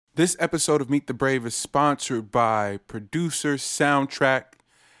This episode of Meet the Brave is sponsored by producer Soundtrack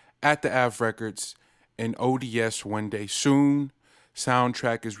at the Av Records and ODS One Day Soon.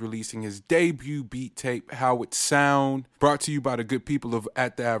 Soundtrack is releasing his debut beat tape, How It Sound, brought to you by the good people of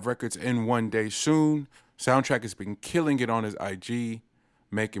At the Av Records and One Day Soon. Soundtrack has been killing it on his IG,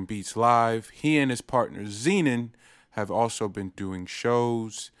 making beats live. He and his partner Zenon have also been doing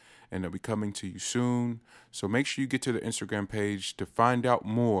shows, and they'll be coming to you soon. So make sure you get to the Instagram page to find out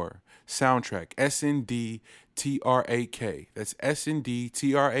more. Soundtrack, SNDTRAK. That's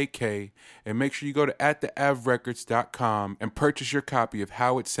SNDTRAK. And make sure you go to attheavrecords.com and purchase your copy of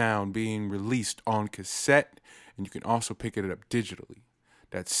How It Sound being released on cassette. And you can also pick it up digitally.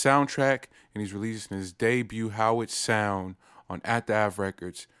 That's Soundtrack, and he's releasing his debut How It Sound on At the Av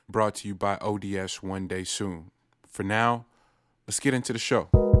Records, brought to you by ODS One Day Soon. For now, let's get into the show.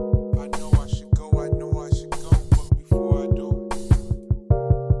 I know I should go, but before I do,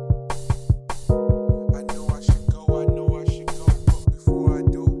 I know I should go, but before I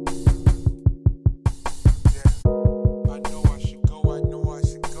do, yeah. I know I should go, but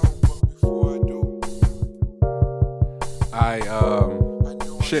before I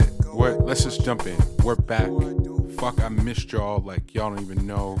do, let's just jump in. We're back. Fuck, I missed y'all like y'all don't even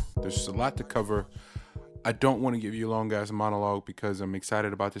know. There's a lot to cover. I don't want to give you a long ass monologue because I'm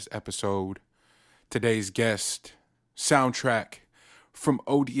excited about this episode. Today's guest, Soundtrack from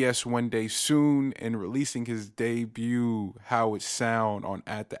ODS One Day Soon, and releasing his debut How It Sound on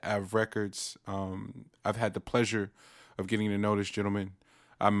At the Av Records. I've had the pleasure of getting to know this gentleman.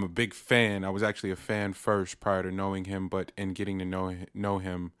 I'm a big fan. I was actually a fan first prior to knowing him, but in getting to know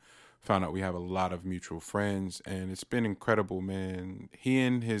him, found out we have a lot of mutual friends, and it's been incredible, man. He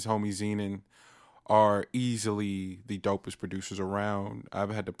and his homie Zenon are easily the dopest producers around. I've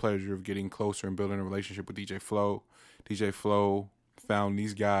had the pleasure of getting closer and building a relationship with DJ Flow. DJ Flow found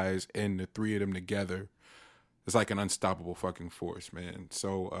these guys, and the three of them together, it's like an unstoppable fucking force, man.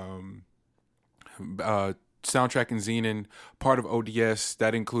 So, Soundtrack and Zenon, part of ODS,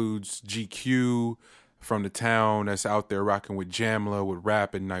 that includes GQ from the town that's out there rocking with Jamla, with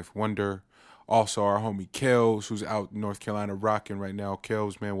Rap and Knife Wonder. Also, our homie Kells, who's out in North Carolina rocking right now.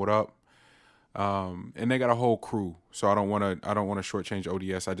 Kells, man, what up? And they got a whole crew, so I don't want to shortchange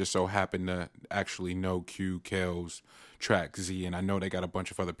ODS. I just so happen to actually know Q, Kells, Track, Z, and I know they got a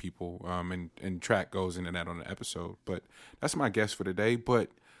bunch of other people. And Track goes into that on the episode. But that's my guess for today. But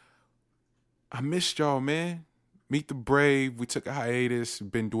I missed y'all, man. Meet the Brave. We took a hiatus.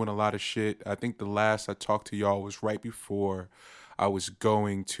 Been doing a lot of shit. I think the last I talked to y'all was right before I was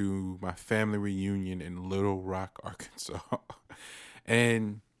going to my family reunion in Little Rock, Arkansas,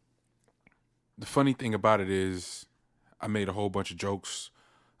 and the funny thing about it is I made a whole bunch of jokes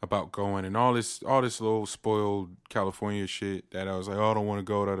about going and all this little spoiled California shit that I was like, oh, I don't want to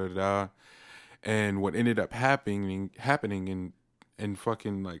go, da da da. And what ended up happening in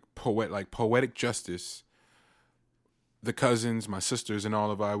fucking like poetic justice, the cousins, my sisters, and all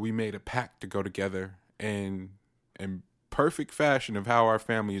of we made a pact to go together, and in perfect fashion of how our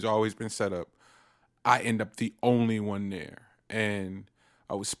family has always been set up, I end up the only one there. And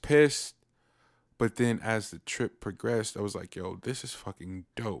I was pissed. But then as the trip progressed, I was like, yo, this is fucking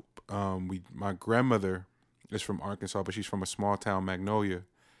dope. My grandmother is from Arkansas, but she's from a small town, Magnolia,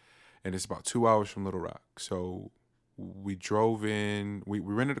 and it's about 2 hours from Little Rock. So we drove in, we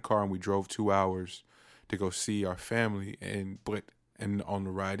rented a car and we drove 2 hours to go see our family. And on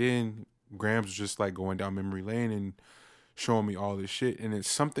the ride in, Grams was just like going down memory lane and showing me all this shit. And it's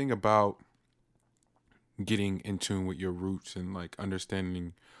something about getting in tune with your roots and like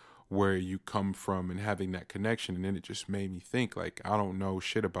understanding where you come from and having that connection. And then it just made me think, like, I don't know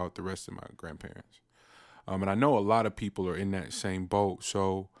shit about the rest of my grandparents. And I know a lot of people are in that same boat.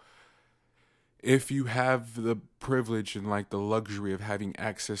 So if you have the privilege and like the luxury of having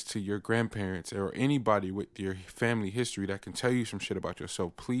access to your grandparents or anybody with your family history that can tell you some shit about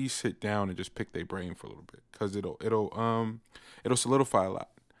yourself, please sit down and just pick their brain for a little bit, because it'll solidify a lot.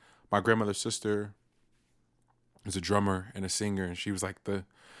 My grandmother's sister is a drummer and a singer, and she was like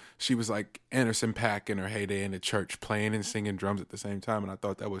Anderson .Paak in her heyday in the church, playing and singing drums at the same time, and I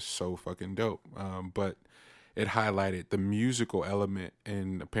thought that was so fucking dope. But it highlighted the musical element,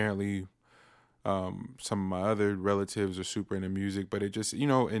 and apparently some of my other relatives are super into music, but it just,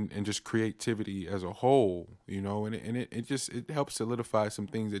 and just creativity as a whole, and it helps solidify some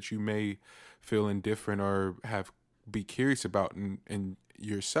things that you may feel indifferent or be curious about in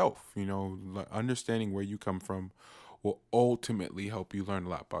yourself. Understanding where you come from will ultimately help you learn a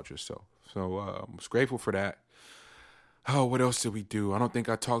lot about yourself. So I was grateful for that. Oh, what else did we do? I don't think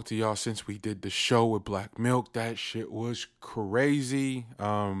I talked to y'all since we did the show with Black Milk. That shit was crazy.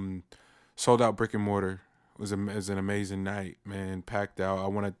 Sold out brick and mortar. It was an amazing night, man. Packed out. I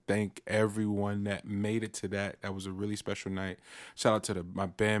want to thank everyone that made it to that. That was a really special night. Shout out to my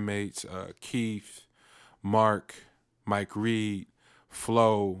bandmates, Keith, Mark, Mike Reed,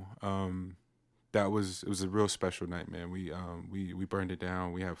 Flo. It was a real special night, man. We burned it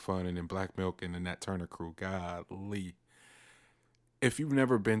down. We had fun, and then Black Milk and the Nat Turner crew. Golly, if you've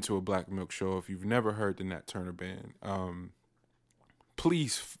never been to a Black Milk show, if you've never heard the Nat Turner band,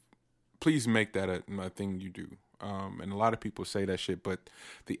 please, please make that a thing you do. And a lot of people say that shit, but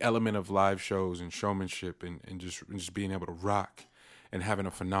the element of live shows and showmanship and just being able to rock and having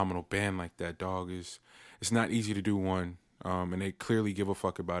a phenomenal band like that, dog, it's not easy to do one. And they clearly give a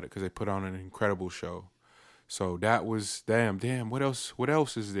fuck about it because they put on an incredible show. So that was damn. What else? What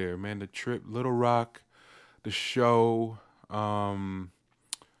else is there, man? The trip, Little Rock, the show. New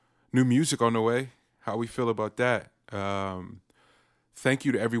music on the way. How we feel about that? Thank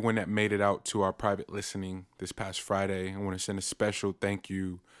you to everyone that made it out to our private listening this past Friday. I want to send a special thank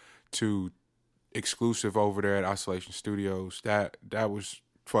you to Exclusive over there at Oscillation Studios. That was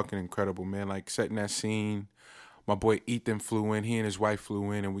fucking incredible, man. Like setting that scene. My boy Ethan flew in. He and his wife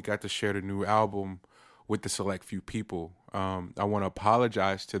flew in, and we got to share the new album with the select few people. I want to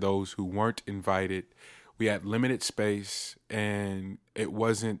apologize to those who weren't invited. We had limited space, and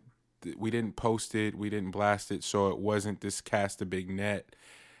we didn't post it, we didn't blast it, so it wasn't this cast a big net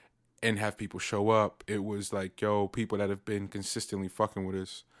and have people show up. It was like, yo, people that have been consistently fucking with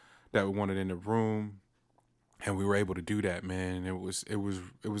us that we wanted in the room, and we were able to do that, man. It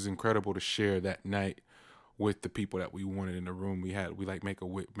was incredible to share that night with the people that we wanted in the room. We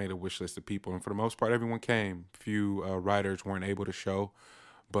made a wish list of people, and for the most part, everyone came. Few writers weren't able to show,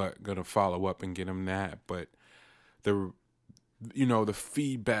 but gonna follow up and get them that. But the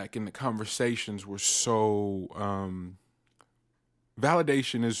feedback and the conversations were so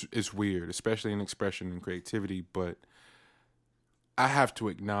validation is weird, especially in expression and creativity, but I have to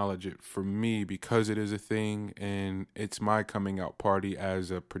acknowledge it for me because it is a thing and it's my coming out party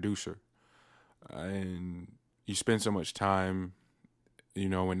as a producer. And you spend so much time,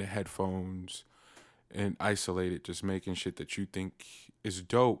 in the headphones and isolated, just making shit that you think is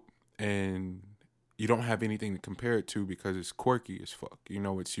dope, and you don't have anything to compare it to because it's quirky as fuck.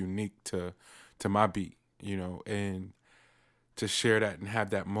 It's unique to my beat, and to share that and have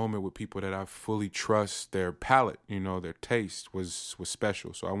that moment with people that I fully trust their palate, their taste was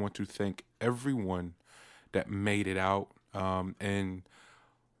special. So I want to thank everyone that made it out, and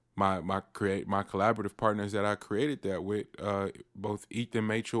my collaborative partners that I created that with, both Ethan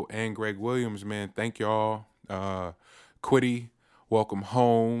Machel and Greg Williams, man. Thank y'all. Quiddy, Welcome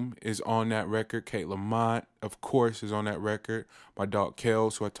Home is on that record. Kate Lamont, of course, is on that record. My dog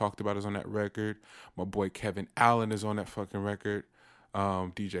Kels, who I talked about, is on that record. My boy Kevin Allen is on that fucking record.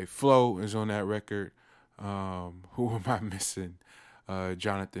 DJ Flo is on that record. Who am I missing?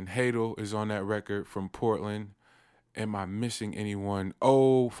 Jonathan Hadel is on that record from Portland. Am I missing anyone?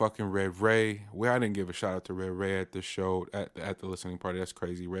 Oh, fucking Red Ray. Well, I didn't give a shout out to Red Ray at the show, at the listening party. That's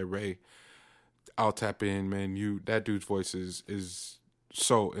crazy. Red Ray, I'll tap in, man. That dude's voice is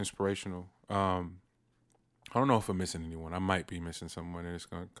so inspirational. I don't know if I'm missing anyone. I might be missing someone, and it's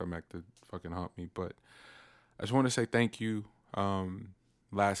gonna come back to fucking haunt me. But I just want to say thank you.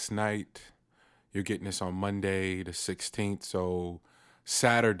 Last night, you're getting this on Monday the 16th, so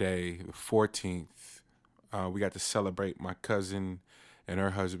Saturday the 14th, we got to celebrate my cousin and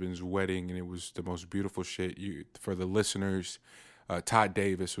her husband's wedding, and it was the most beautiful shit. For the listeners, Todd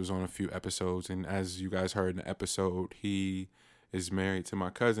Davis was on a few episodes, and as you guys heard in the episode, he is married to my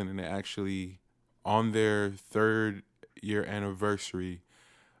cousin, and they actually, on their 3rd year anniversary,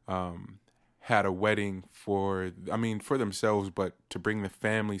 had a wedding for themselves, but to bring the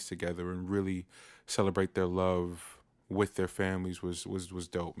families together and really celebrate their love with their families was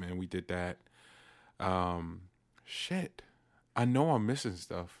dope, man. We did that. Shit, I know I'm missing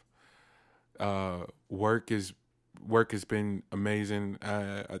stuff. Work has been amazing.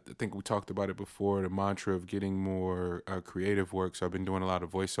 I think we talked about it before, the mantra of getting more creative work. So I've been doing a lot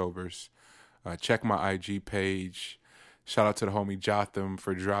of voiceovers. Check my IG page. Shout out to the homie Jotham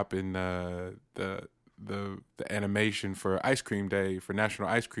for dropping the animation for Ice Cream Day, for National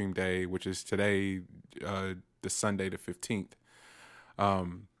Ice Cream Day, which is today, the Sunday the 15th.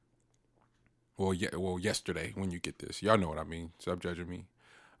 Yesterday when you get this. Y'all know what I mean. Stop judging me.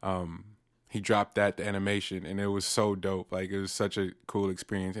 He dropped the animation, and it was so dope. Like, it was such a cool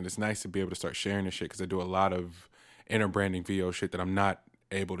experience, and it's nice to be able to start sharing this shit because I do a lot of inner branding VO shit that I'm not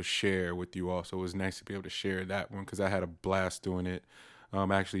able to share with you all. So it was nice to be able to share that one because I had a blast doing it. I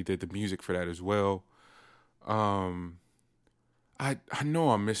actually did the music for that as well. I know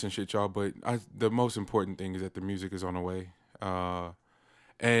I'm missing shit, y'all, but the most important thing is that the music is on the way.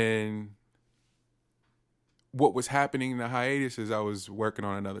 And what was happening in the hiatus is I was working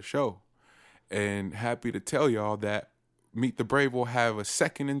on another show. And happy to tell y'all that Meet the Brave will have a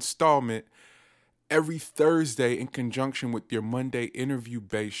second installment every Thursday in conjunction with your Monday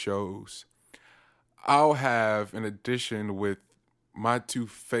interview-based shows. I'll have an edition with my two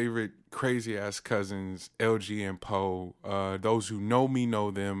favorite crazy-ass cousins, LG and Poe. Those who know me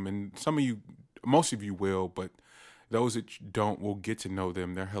know them, and some of you, most of you will, but those that don't will get to know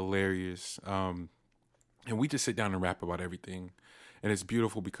them. They're hilarious. And we just sit down and rap about everything. And it's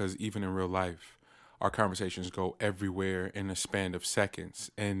beautiful because even in real life, our conversations go everywhere in a span of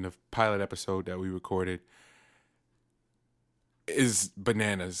seconds. And the pilot episode that we recorded is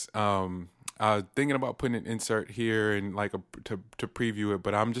bananas. I was thinking about putting an insert here and to preview it,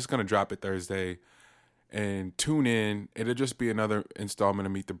 but I'm just gonna drop it Thursday and tune in. It'll just be another installment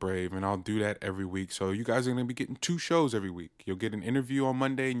of Meet the Brave, and I'll do that every week. So you guys are gonna be getting 2 shows every week. You'll get an interview on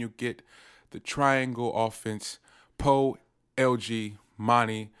Monday, and you'll get the Triangle Offense, Poe, LG,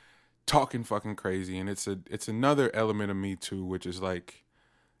 Monty, talking fucking crazy, and it's another element of me too, which is like,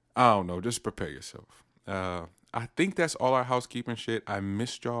 I don't know, just prepare yourself. I think that's all our housekeeping shit. I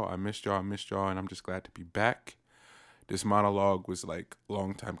missed y'all, and I'm just glad to be back. This monologue was like a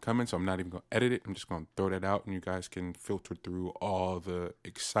long time coming, so I'm not even gonna edit it. I'm just gonna throw that out, and you guys can filter through all the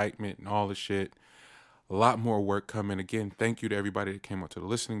excitement and all the shit. A lot more work coming. Again, thank you to everybody that came out to the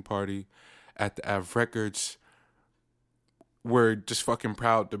listening party at the Av Records. We're just fucking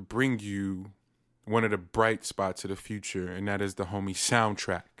proud to bring you one of the bright spots of the future, and that is the homie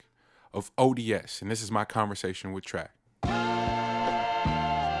soundtrack of ODS. And this is my conversation with Track. You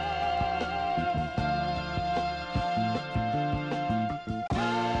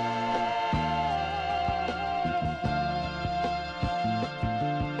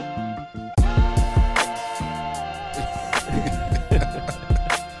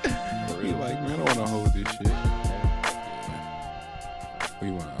like, man, I don't want to hold this shit.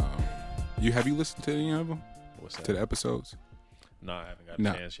 Have you listened to any of them? What's that? To the episodes? No, I haven't got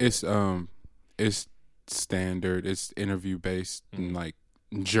a chance yet. It's standard. It's interview based and like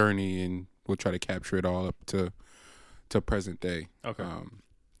journey, and we'll try to capture it all up to present day. Okay.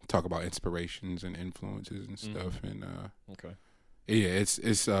 Talk about inspirations and influences and stuff, and okay. Yeah,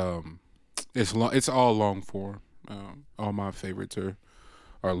 it's long. It's all long form. All my favorites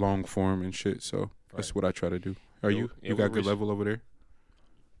are long form and shit. So that's what I try to do. Are you? You got good level over there?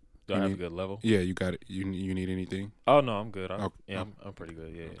 Do I have a good level? Yeah, you got it. You need anything? Oh no, I'm good. I'm pretty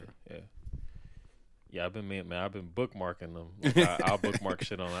good. Yeah, okay. Yeah. I've been bookmarking them. Like I'll bookmark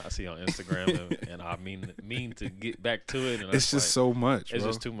shit I see on Instagram, and I mean to get back to it. And it's just so much. It's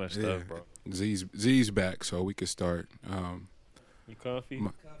just too much stuff, bro. Z's back, so we can start. You comfy?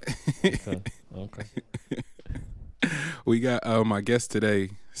 Okay. We got my guest today,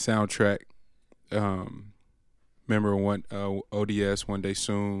 Soundtrack. Member one ODS One Day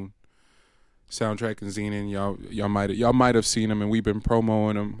Soon. Soundtrack and Zenon, y'all might have seen him, and we've been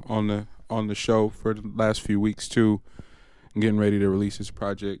promoting him on the show for the last few weeks too. I'm getting ready to release his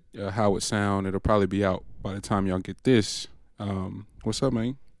project, How It Sound. It'll probably be out by the time y'all get this. What's up,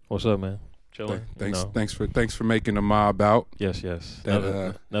 man? What's up, man? Chilling. Thanks for making the mob out. Yes.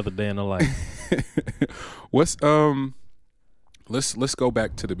 Another day in the life. What's Let's go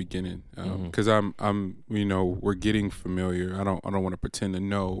back to the beginning, because I'm we're getting familiar. I don't want to pretend to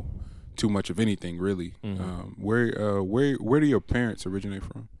know too much of anything really. Where do your parents originate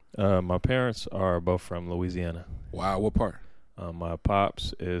from? My parents are both from Louisiana. Wow, what part? My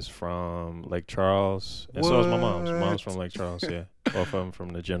pops is from Lake Charles, and so is my mom's. Mom's from Lake Charles. Yeah, both of them from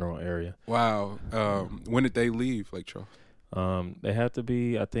the general area. Wow. When did they leave Lake Charles? They had to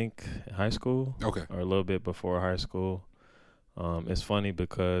be, I think, high school. Okay. Or a little bit before high school. It's funny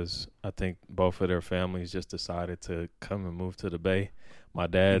because I think both of their families just decided to come and move to the Bay. My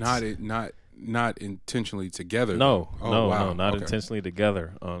dad's not intentionally together. No, not intentionally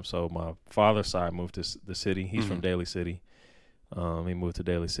together. So my father's side moved to the city. He's from Daly City. He moved to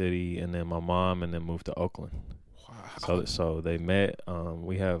Daly City, and then my mom, and then moved to Oakland. Wow. So they met.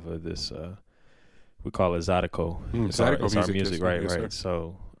 We have this. We call it Zydeco. It's our music, right? Yes, right.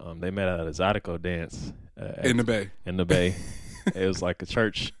 So they met at a Zydeco dance in the Bay. In the Bay. It was like a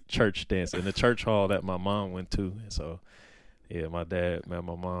church dance in the church hall that my mom went to. So yeah, my dad met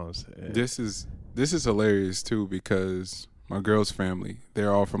my mom's. This is hilarious too, because my girl's family.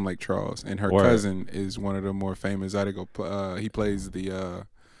 They're all from Lake Charles, and her cousin is one of the more famous. He plays the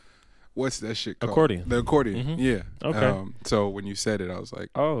what's that shit called? Accordion. The accordion. Mm-hmm. Yeah. Okay. So when you said it, I was like,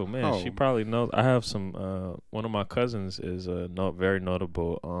 oh man, she probably knows. I have some. One of my cousins is a very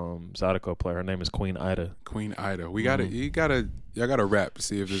notable Zydeco player. Her name is Queen Ida. Queen Ida. We gotta. Y'all gotta rap to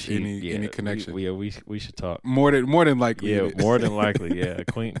see if there's any connection. We should talk. More than likely. Yeah, more than likely. Yeah,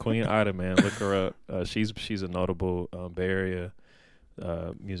 Queen Ida, man, look her up. She's a notable Bay Area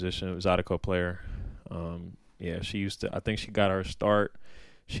musician, Zydeco player. Yeah, she used to. I think she got her start.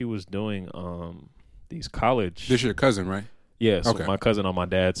 She was doing these college. This your cousin, right? Yeah, so my cousin on my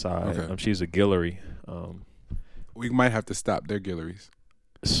dad's side. Okay. She's a Guillory. We might have to stop their Guillories.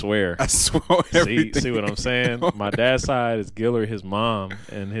 Swear. I swear. See what I'm saying? My dad's side is Guillory, his mom,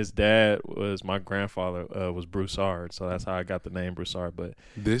 and his dad was my grandfather was Broussard, so that's how I got the name Broussard. But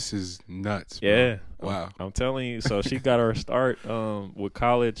this is nuts. Bro. Yeah. Wow. I'm telling you. So she got her start with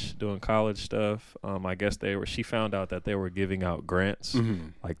college, doing college stuff. I guess she found out that they were giving out grants,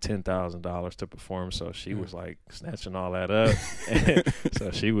 like $10,000 to perform. So she was like snatching all that up. So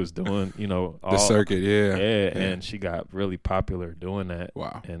she was doing, the circuit. Yeah. And she got really popular doing that. Wow.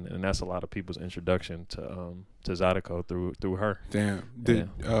 And that's a lot of people's introduction to Zydeco through her. Damn.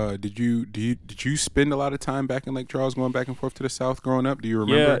 Did you spend a lot of time back in Lake Charles, going back and forth to the South growing up? Do you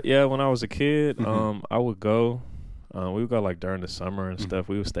remember? Yeah. When I was a kid, I would go. We would go like during the summer and stuff.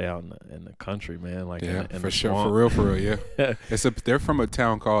 We would stay out in the country, man. Like in for the sure, swamp. for real. Yeah. They're from a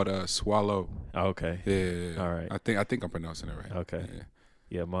town called Swallow. Oh, okay. Yeah. All right. I think I'm pronouncing it right. Okay.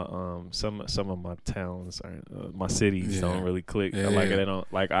 Yeah, my some of my towns are my cities don't really click. They don't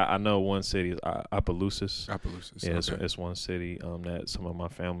like. I know one city is Opelousas. Opelousas. Yeah, it's one city that some of my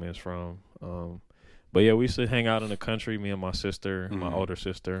family is from. But yeah, we used to hang out in the country. Me and my sister, my older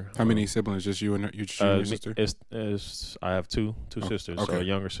sister. How many siblings? Just you and your sister? I have two sisters. Okay. So a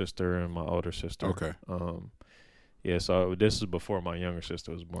younger sister and my older sister. Okay. Yeah, so this is before my younger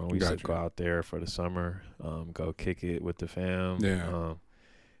sister was born. We used to go out there for the summer, go kick it with the fam. Yeah.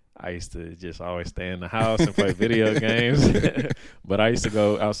 I used to just always stay in the house and play video games, but I used to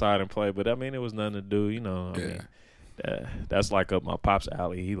go outside and play. But I mean, it was nothing to do, I mean, that's like up my pop's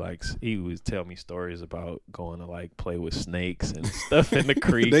alley. He would tell me stories about going to like play with snakes and stuff in the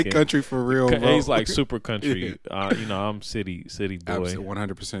creek. They country for real, bro. He's like super country. I'm city boy. Absolutely,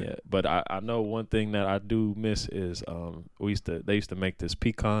 100%. Yeah, but I know one thing that I do miss is they used to make this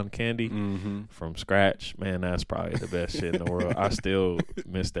pecan candy from scratch. Man, that's probably the best shit in the world. I still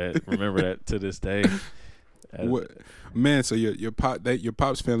miss that. Remember that to this day. Man, so your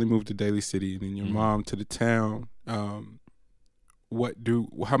pop's family moved to Daly City, and then your mom to the town. How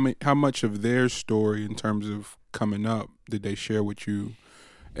much of their story in terms of coming up did they share with you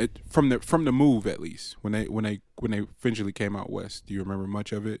from the move, at least when they eventually came out west? Do you remember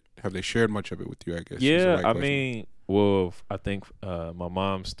much of it? Have they shared much of it with you? I guess. Yeah, I mean, well, I think my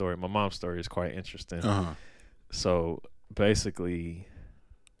mom's story is quite interesting. So basically,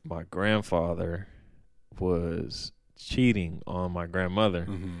 my grandfather was cheating on my grandmother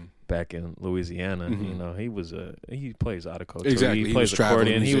back in Louisiana. He plays Zydeco. Exactly. He plays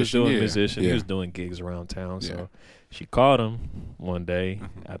accordion. He was doing musician. He was doing gigs around town. So she called him one day,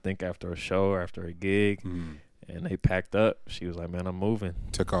 I think after a show or after a gig, and they packed up. She was like, man, I'm moving.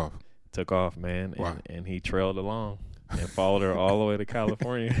 Took off, man. Wow. And he trailed along and followed her all the way to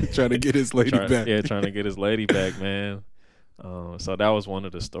California. Trying to get his lady back. Yeah, trying to get his lady back, man. So that was one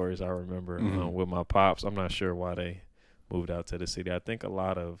of the stories I remember with my pops. I'm not sure why they moved out to the city. I think a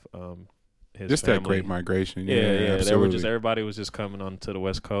lot of his just family, that great migration. Yeah, absolutely. They were just everybody was just coming on to the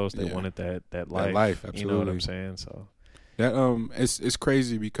West Coast. They wanted that life. That life, absolutely. You know what I'm saying? So that it's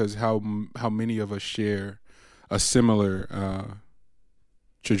crazy because how many of us share a similar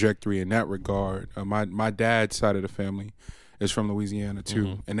trajectory in that regard. My dad's side of the family is from Louisiana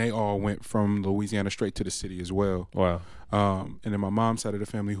too, and they all went from Louisiana straight to the city as well. Wow. And then my mom's side of the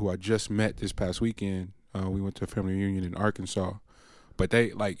family, who I just met this past weekend, we went to a family reunion in Arkansas. But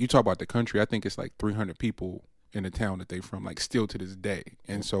they, like, you talk about the country, I think it's like 300 people in the town that they from, like, still to this day.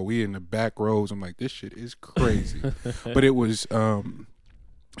 And so we in the back rows. I'm like, this shit is crazy. But it was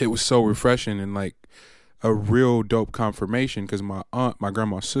so refreshing and like a real dope confirmation because my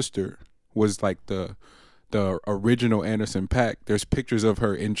grandma's sister was like the original Anderson .Paak. There's pictures of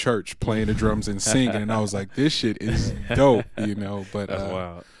her in church playing the drums and singing, and I was like, this shit is dope, But that's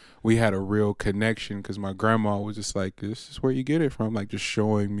wild. We had a real connection because my grandma was just like, this is where you get it from, like just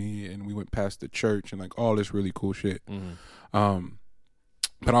showing me, and we went past the church and like all this really cool shit. But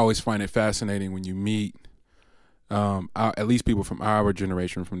I always find it fascinating when you meet at least people from our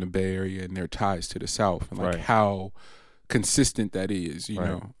generation from the Bay Area and their ties to the South and like how consistent that is. You Right,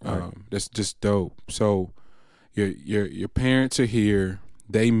 know, right. that's just dope. So your parents are here.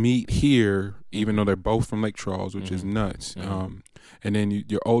 They meet here, even though they're both from Lake Charles, which is nuts. And then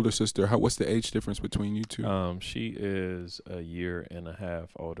your older sister, what's the age difference between you two? She is a year and a half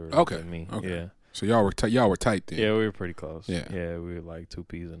older than me. Okay. Yeah. So y'all were tight then. Yeah, we were pretty close. Yeah. Yeah, we were like two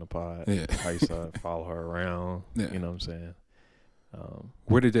peas in a pod. Yeah. I used to follow her around. Yeah. You know what I'm saying?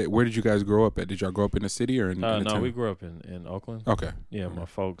 Where did you guys grow up at? Did y'all grow up in the city or in the no, town? we grew up in Oakland. Okay. Yeah, my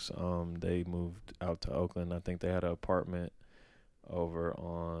folks, they moved out to Oakland. I think they had an apartment over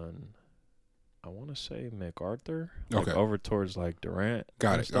on, I want to say MacArthur. Like Okay. over towards like Durant.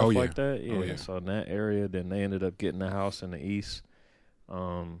 Got and it. Stuff Oh, yeah. like that. Yeah. Oh, yeah. So in that area, then they ended up getting a house in the east,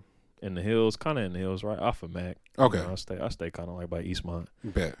 in the hills, kind of in the hills, right off of Mac. Okay. You know, I stay kind of like by Eastmont.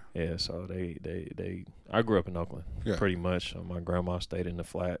 Bet. Yeah, so I grew up in Oakland, Yeah. pretty much. My grandma stayed in the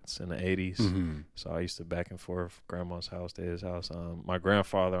flats in the 80s, Mm-hmm. so I used to back and forth grandma's house to his house. My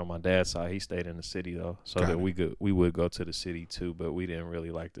grandfather on my dad's side, he stayed in the city though, so Got that it. we would go to the city too, but we didn't really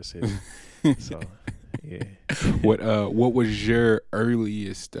like the city. So, yeah. What was your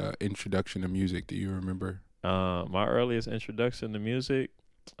earliest introduction to music? Do you remember? My earliest introduction to music,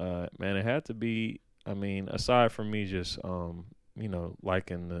 man, it had to be. I mean, aside from me just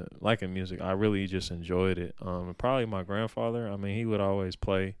liking music, I really just enjoyed it. Probably my grandfather. I mean, he would always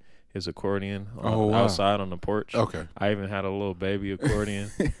play his accordion outside on the porch. Okay. I even had a little baby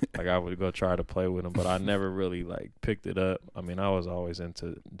accordion. Like I would go try to play with him, but I never really like picked it up. I mean, I was always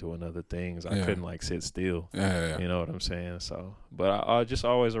into doing other things. I couldn't like sit still. Yeah. You know what I'm saying? So, but I just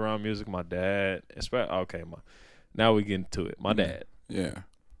always around music. My dad, now we get into it. My dad. Yeah.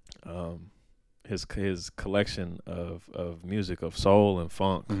 His collection of music of soul and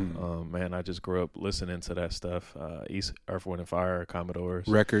funk, Mm-hmm. man, I just grew up listening to that stuff. Earth, Wind and Fire, Commodores,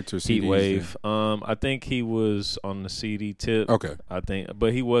 Records or CDs? Heat Wave. I think he was on the CD tip. Okay.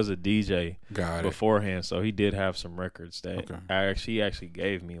 But he was a DJ Got it. beforehand, so he did have some records that Okay. he actually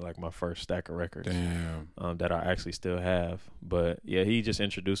gave me, like my first stack of records. Damn. That I actually still have. But yeah, he just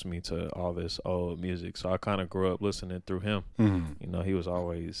introduced me to all this old music, so I kind of grew up listening through him. Mm-hmm. You know, he was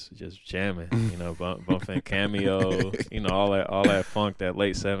always just jamming, you know, bumping Cameo, you know, all that funk, that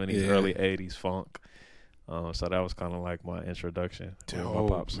late 70s, early 80s funk. So that was kind of like my introduction with my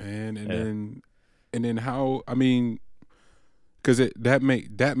pops. Man. And then how, I mean, because that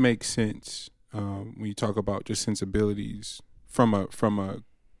makes sense when you talk about just sensibilities from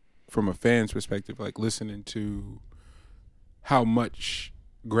a fan's perspective, like listening to how much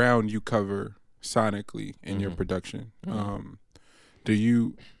ground you cover sonically in your production.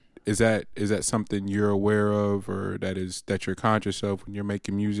 Is that something you're aware of, or that you're conscious of when you're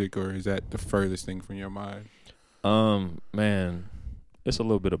making music, or is that the furthest thing from your mind? Man, it's a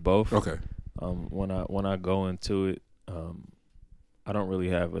little bit of both. Okay. When I go into it, I don't really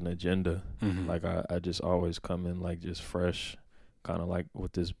have an agenda. Mm-hmm. Like I just always come in like just fresh, kind of like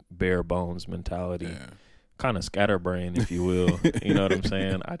with this bare bones mentality. Yeah. Kind of scatterbrain, if you will. You know what I'm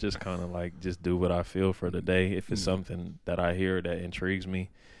saying? I just kind of like just do what I feel for the day. If it's something that I hear that intrigues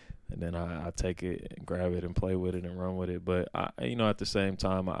me, and then I take it and grab it and play with it and run with it. But at the same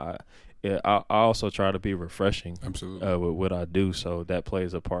time, I also try to be refreshing. Absolutely. With what I do, so that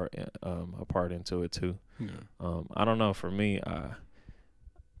plays a part into it too. Yeah. I don't know. For me,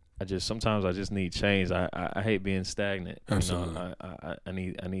 sometimes I just need change. I hate being stagnant. Absolutely. You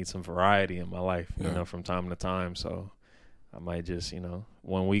know, I need some variety in my life. Yeah. You know, from time to time. So I might just,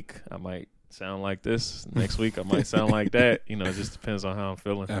 1 week I might sound like this. Next week I might sound like that. You know, it just depends on how I'm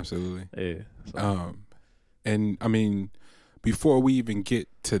feeling. Absolutely. Yeah. So. And I mean, before we even get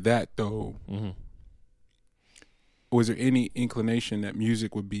to that though, was there any inclination that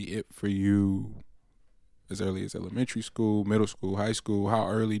music would be it for you as early as elementary school, middle school, high school? How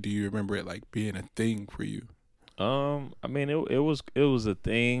early do you remember it like being a thing for you? I mean, it was a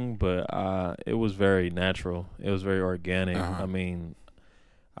thing, but it was very natural. It was very organic. I mean,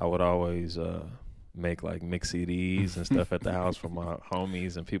 I would always make like mix CDs and stuff at the house for my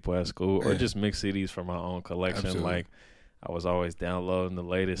homies and people at school, or just mix CDs for my own collection. Absolutely. Like I was always downloading the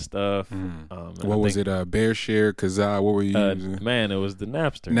latest stuff. What was it? BearShare, Kazaa? What were you using? Man, it was the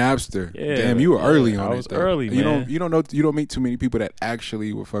Napster. Napster. Yeah, Damn, you were early on it. I was though. early, man. You don't meet too many people that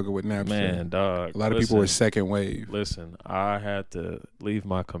actually were fucking with Napster. Man, dog. A lot of people were second wave. Listen, I had to leave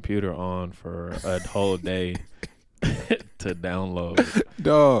my computer on for a whole day to download,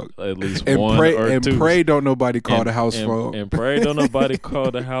 dog, at least and one pray, or and two. Pray don't nobody call the house phone. And pray don't nobody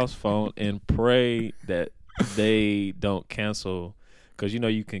call the house phone. And pray that they don't cancel, because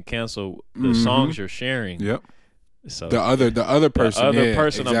you can cancel the songs you're sharing. Yep. So the other person, I'm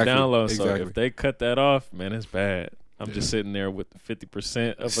downloading. exactly, So if they cut that off, man, it's bad. I'm just sitting there with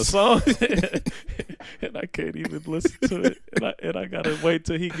 50% of a song, and I can't even listen to it. And I gotta wait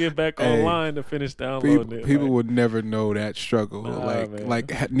till he get back online to finish downloading it. People would never know that struggle, Nah,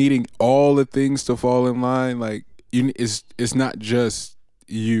 needing all the things to fall in line. Like it's not just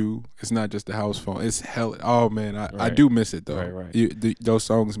you. It's not just the house phone. It's hell. Oh man, I do miss it though. Right. Those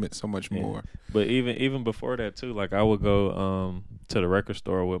songs meant so much more. But even before that too, like I would go to the record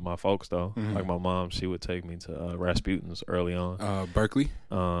store with my folks though. Mm-hmm. Like my mom, she would take me to Rasputin's early on. Berkeley.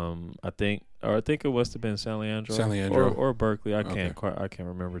 I think it must have been San Leandro or Berkeley. I can't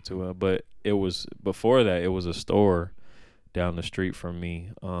remember too well. But it was before that. It was a store down the street from me.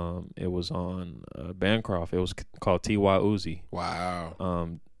 It was on Bancroft. It was called T.Y. Uzi.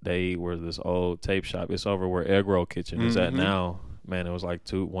 Wow. They were this old tape shop. It's over where Egg Roll Kitchen is at now. Man, it was like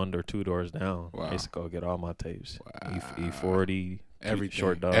one or two doors down. Wow. I used to go get all my tapes. Wow. E40, everything,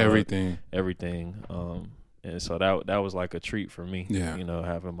 Short Dog, everything. And so that was like a treat for me. Yeah. You know,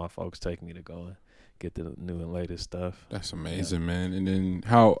 having my folks take me to go and get the new and latest stuff. That's amazing, man. And then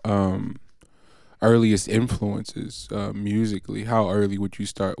how earliest influences musically? How early would you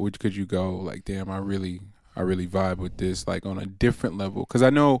start? Could you go like, damn, I really vibe with this, like on a different level? Because I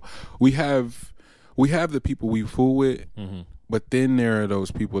know we have the people we fool with, but then there are those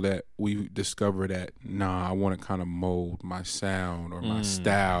people that we discover that I want to kind of mold my sound or my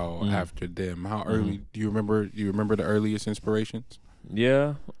style after them. How early do you remember? Do you remember the earliest inspirations?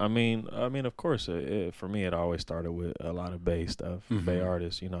 Yeah, I mean, of course, for me, it always started with a lot of Bay stuff, Bay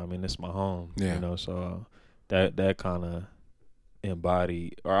artists. You know, I mean, it's my home. Yeah. You know, so that kind of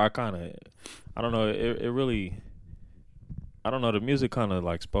embodied, or I don't know, it really, I don't know, the music kind of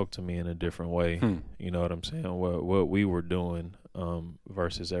like spoke to me in a different way. You know what I'm saying? What we were doing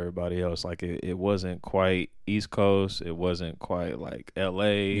versus everybody else. Like it wasn't quite East Coast. It wasn't quite like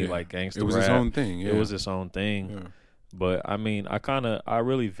L.A. like gangsta rap. It was its own thing. Yeah. It was its own thing. Yeah. But I mean, I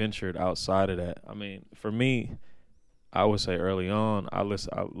really ventured outside of that. I mean, for me, I would say early on, I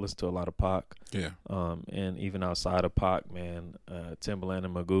listened to a lot of Pac. Yeah. And even outside of Pac, man, Timbaland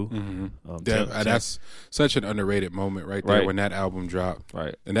and Magoo. That's such an underrated moment right there when that album dropped.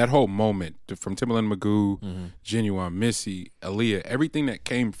 Right. And that whole moment from Timbaland and Magoo, Genuine, Missy, Aaliyah, everything that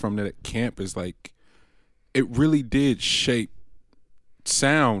came from that camp is like, it really did shape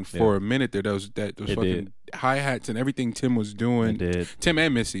sound for a minute there. Those fucking hi-hats and everything Tim was doing. It did. Tim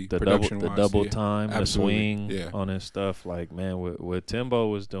and Missy, the double time, the swing on his stuff. Like, man, what Timbo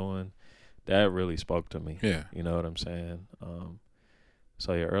was doing, that really spoke to me. Yeah. You know what I'm saying?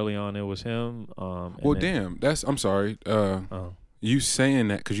 So yeah, early on it was him. I'm sorry. You saying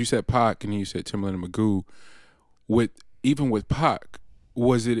that because you said Pac and you said Timbaland and Magoo. Even with Pac,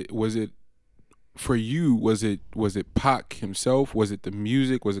 was it for you? Was it Pac himself? Was it the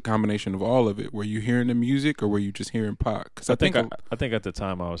music? Was it a combination of all of it? Were you hearing the music or were you just hearing Pac? Because I think at the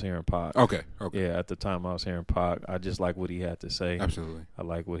time I was hearing Pac. Okay. Yeah, at the time I was hearing Pac. I just like what he had to say. Absolutely. I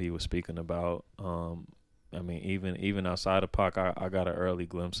like what he was speaking about. I mean, even outside of Pac, I got an early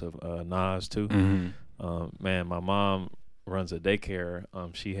glimpse of Nas too. Man, my mom runs a daycare.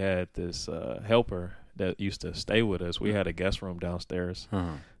 She had this helper that used to stay with us. We had a guest room downstairs.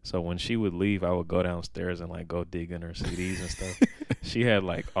 So when she would leave, I would go downstairs and like go dig in her CDs and stuff. She had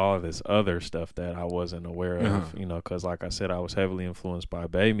like all this other stuff that I wasn't aware of, you know, because like I said, I was heavily influenced by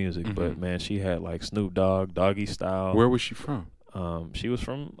Bay music. But man, she had like Snoop Dogg, Doggy Style. Where was she from? She was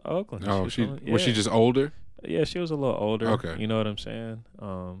from Oakland. Oh, was she just older? Yeah, she was a little older. Okay. You know what I'm saying?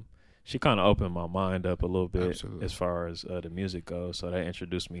 She kind of opened my mind up a little bit. Absolutely. As far as the music goes. So that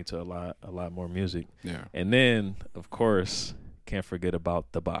introduced me to a lot more music. Yeah. And then, of course, can't forget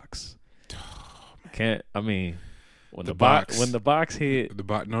about The Box. When the box hit,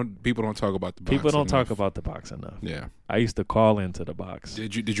 no, people don't talk about the box. People don't talk about The Box enough. Yeah. I used to call into The Box.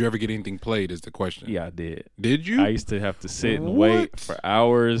 Did you ever get anything played? Is the question. Yeah, I did. Did you? I used to have to sit and wait for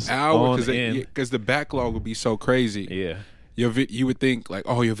hours because the backlog would be so crazy. Yeah. You would think like,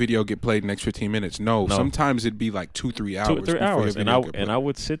 oh, your video get played next 15 minutes. No, sometimes it'd be like 2-3 hours. 2-3 hours, and I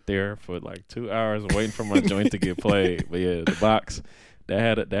would sit there for like 2 hours waiting for my joint to get played. But yeah, The Box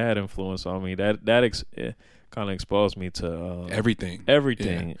that had influence on me. That kind of exposed me to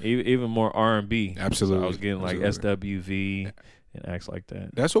everything, even more R&B. Absolutely, so I was getting like SWV and acts like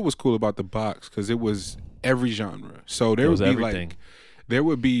that. That's what was cool about The Box because it was every genre. So there would be everything. Like. There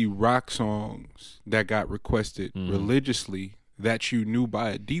would be rock songs that got requested religiously that you knew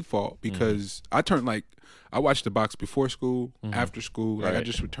by default because I watched The Box before school, after school. Like I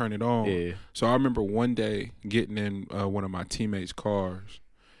just would turn it on. Yeah. So I remember one day getting in one of my teammates' cars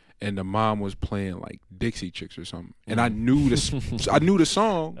and the mom was playing like Dixie Chicks or something, and I knew the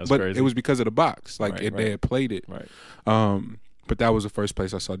song, That's but crazy. it was because of the box, like Right, they had played it. Right. But that was the first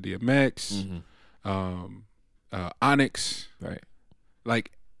place I saw DMX, Onyx. Right.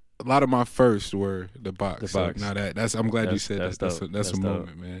 Like a lot of my first were the box. The So box. now that's I'm glad you said That's that. dope. That's a That's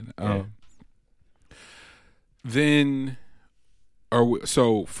moment, man. Yeah. Then,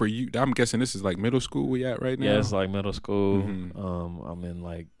 so for you, I'm guessing this is like middle school we at right now. Yeah, it's like middle school. Mhm. I'm in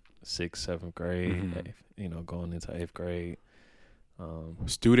like 6th, 7th grade. Mhm. You know, going into 8th grade.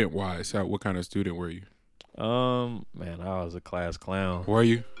 Student wise, what kind of student were you? Man, I was a class clown. Were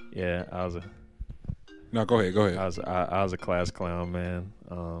you? Yeah, I was a. No, go ahead. I was a class clown, man.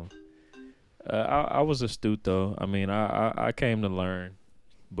 I was astute though. I mean, I came to learn,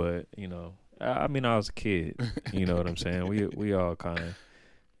 but you know, I mean, I was a kid. You know what I'm saying? We all kind of,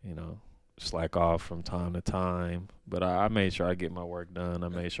 you know, slack off from time to time. But I made sure I get my work done. I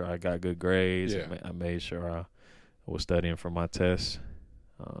made sure I got good grades. Yeah. I made sure I was studying for my tests.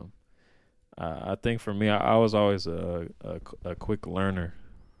 I think for me, I was always a quick learner.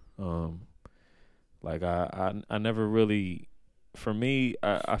 Like I never really, for me,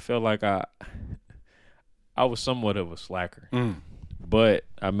 I felt like I was somewhat of a slacker, but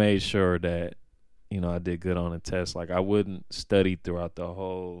I made sure that, you know, I did good on the test. Like I wouldn't study throughout the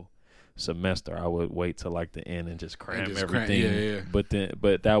whole semester. I would wait till like the end and just cram everything. Yeah. But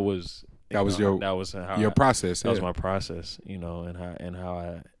that was your process. That was my process, you know, and how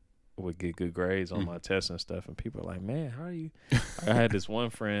I would get good grades on my tests and stuff. And people are like, man, how are you? I had this one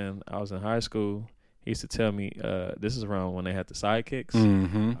friend. I was in high school. He used to tell me, this is around when they had the sidekicks.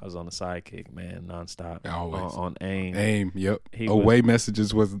 I was on the sidekick, man, nonstop. Always. On AIM. AIM, yep. Away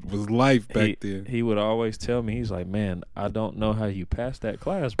messages was life back then. He would always tell me, he's like, man, I don't know how you passed that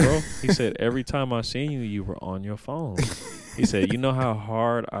class, bro. He said, every time I seen you, you were on your phone. He said, you know how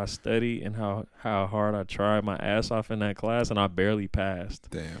hard I study and how hard I tried my ass off in that class, and I barely passed.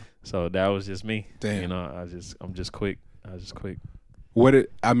 Damn. So that was just me. Damn. You know, I'm just quick. I was just quick.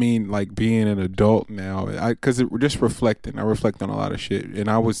 Like being an adult now, because just reflecting. I reflect on a lot of shit, and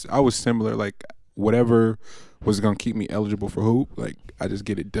I was similar. Like whatever was gonna keep me eligible for hoop, like I just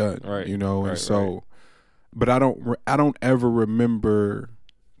get it done, right? You know, and right. But I don't ever remember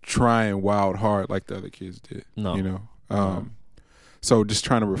trying wild hard like the other kids did. No, you know. So just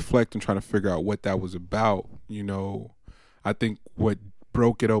trying to reflect and trying to figure out what that was about. You know, I think what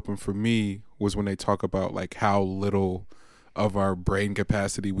broke it open for me was when they talk about like how little of our brain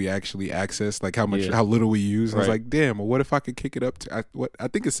capacity we actually access, like how little we use. Right. I was like, damn, well, what if I could kick it up to I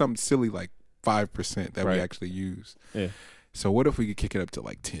think it's something silly like 5% that we actually use. Yeah. So what if we could kick it up to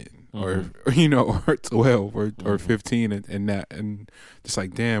like 10 or you know, or 12 or 15 and that, and just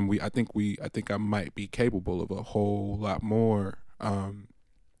like, damn, I think I might be capable of a whole lot more.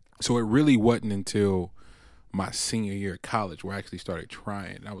 So it really wasn't until my senior year of college where I actually started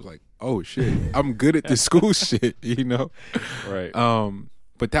trying. I was like, oh shit, I'm good at this school shit, you know? Right.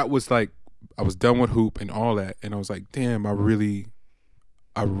 But that was like, I was done with hoop and all that, and I was like, damn, I really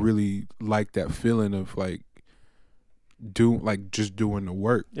like that feeling of like just doing the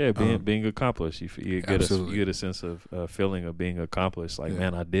work. Yeah, being accomplished. You get a sense of feeling of being accomplished. Like,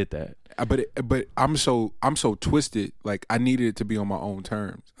 man, I did that. But I'm so twisted. Like I needed it to be on my own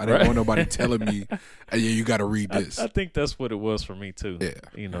terms. I didn't want nobody telling me, hey, yeah, you got to read this. I think that's what it was for me too. Yeah,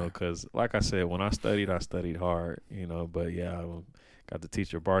 you know, because like I said, when I studied hard. You know, but yeah, I got the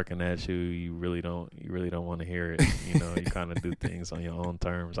teacher barking at you. You really don't want to hear it. You know, you kind of do things on your own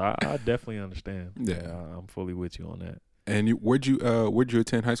terms. I definitely understand. Yeah, I'm fully with you on that. And where'd you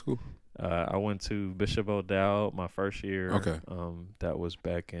attend high school? I went to Bishop O'Dowd my first year. Okay. That was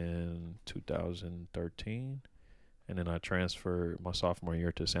back in 2013, and then I transferred my sophomore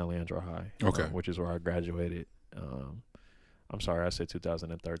year to San Leandro High. Okay. Which is where I graduated. I'm sorry, I said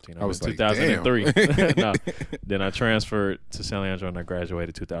 2013. I was 2003. Like, no, then I transferred to San Leandro and I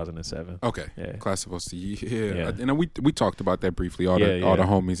graduated 2007. Okay. Yeah. Class of 06. Yeah. And we talked about that briefly. All the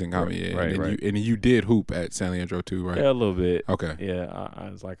homies in Gami. Yeah. Right. And you did hoop at San Leandro too, right? Yeah, a little bit. Okay. Yeah.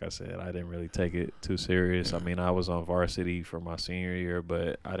 I like I said, I didn't really take it too serious. Yeah. I mean, I was on varsity for my senior year,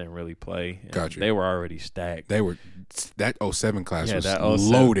 but I didn't really play. Got you. They were already stacked. That 07 class was that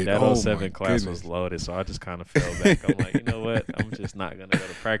loaded. That 07 class was loaded. So I just kind of fell back. I'm like, you know what? I'm just not going to go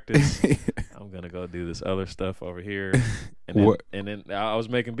to practice. I'm going to go do this other stuff over here. And then I was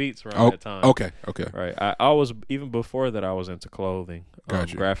making beats around that time. Okay. Right. I was, even before that, I was into clothing,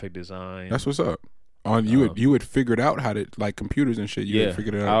 Got you. graphic design. That's what's up. You had figured out how to like computers and shit. You had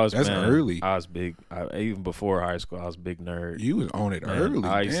figured it out. That's early. I was big. Even before high school, I was a big nerd. You was on it early.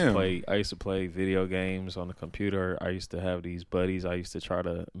 I used to play video games on the computer. I used to have these buddies. I used to try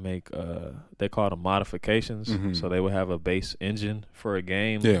to make they called them modifications. Mm-hmm. So they would have a base engine for a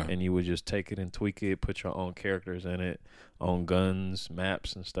game, and you would just take it and tweak it, put your own characters in it, own guns,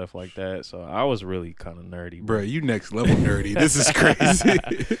 maps, and stuff like that. So I was really kind of nerdy. Bro, you next level nerdy. This is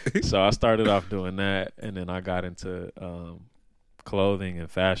crazy. So I started off doing that, and then I got into clothing and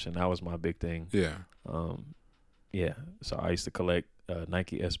fashion. That was my big thing. Yeah. So I used to collect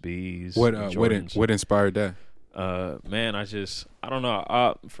Nike SBs. What inspired that? Man, I don't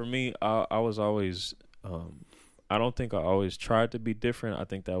know. For me, I was always. I don't think I always tried to be different. I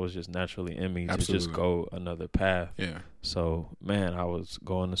think that was just naturally in me to just go another path. Yeah. So, man, I was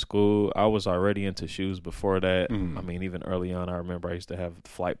going to school. I was already into shoes before that. Mm. I mean, even early on, I remember I used to have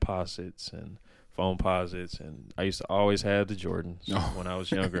flight posits and phone posits, and I used to always have the Jordans when I was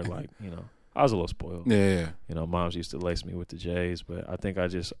younger. Like, I was a little spoiled. Yeah. Moms used to lace me with the J's, but I think I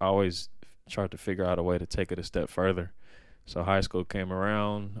always tried to figure out a way to take it a step further. So high school came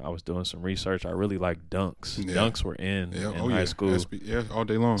around. I was doing some research. I really liked Dunks. Yeah. Dunks were in high school. All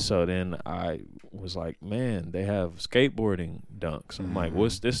day long. So then I was like, man, they have skateboarding Dunks. I'm like,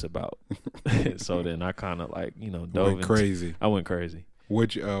 what's this about? So then I kind of dove into crazy. I went crazy.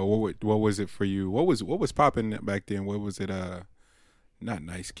 What was it for you? What was popping back then? What was it? Not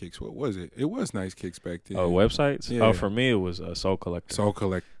Nice Kicks. What was it? It was Nice Kicks back then. Oh, websites? Yeah. Oh, for me, it was Soul Collector. Soul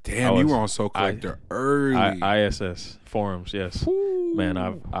Collector. Damn, you were on Soul Collector early. ISS forums, yes. Woo. Man,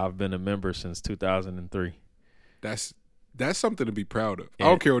 I've been a member since 2003. That's something to be proud of. I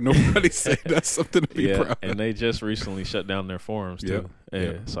don't care what nobody say. That's something to be proud of. And they just recently shut down their forums, too.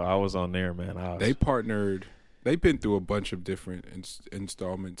 Yep. So I was on there, man. They partnered. They've been through a bunch of different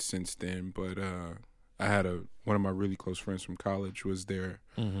installments since then, but I had one of my really close friends from college was their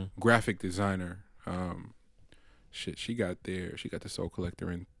graphic designer. She got the Soul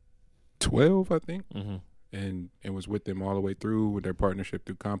Collector in 12, I think, and was with them all the way through with their partnership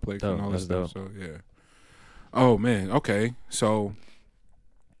through Complex and all that stuff. So yeah. Oh man, okay. So,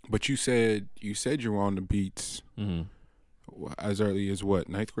 but you said you were on the beats as early as what,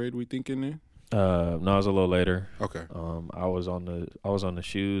 9th grade? We thinking then? No, it was a little later. Okay. I was on the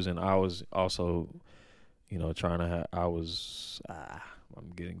shoes, and I was also. I'm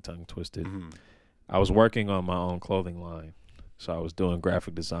getting tongue twisted. Mm-hmm. I was working on my own clothing line. So I was doing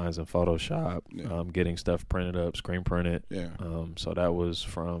graphic designs in Photoshop, getting stuff printed up, screen printed. Yeah. So that was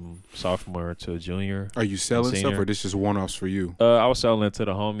from sophomore to junior. Are you selling stuff or this is one-offs for you? I was selling it to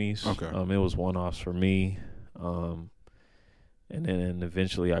the homies. Okay. It was one-offs for me. And then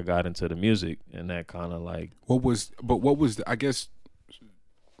eventually I got into the music, and that kind of like. What was I guess,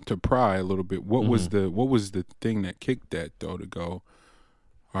 to pry a little bit, what was the thing that kicked that though, to go,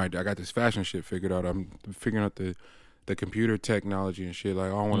 all right, I got this fashion shit figured out. I'm figuring out the computer technology and shit.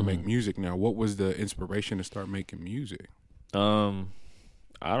 Like, I want to make music now. What was the inspiration to start making music? I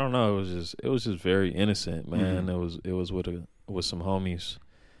don't know. It was just very innocent, man. It was with some homies.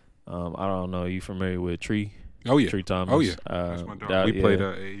 I don't know. You familiar with Tree? Oh yeah, Tree Thomas. Oh yeah, that's my dog. We played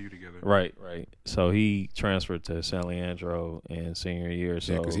AAU together. Right. So he transferred to San Leandro in senior year.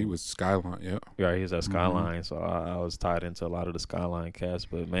 So because he was Skyline. Yeah, right. He was at Skyline. So I was tied into a lot of the Skyline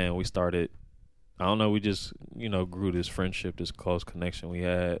cast. But man, we started. I don't know. We just grew this friendship, this close connection we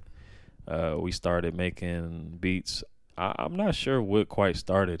had. We started making beats. I'm not sure what quite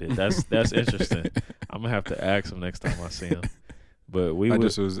started it. That's interesting. I'm gonna have to ask him next time I see him. But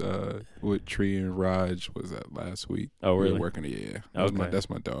just was with Tree and Raj was that last week. Oh, really? We were working that's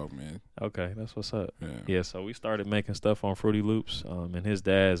my dog, man. Okay, that's what's up. Yeah, so we started making stuff on Fruity Loops. And his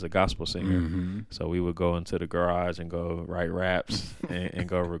dad's a gospel singer. So we would go into the garage and go write raps and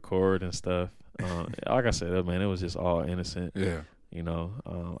go record and stuff. Like I said, man, it was just all innocent. Yeah.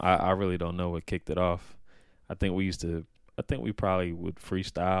 I really don't know what kicked it off. I think we probably would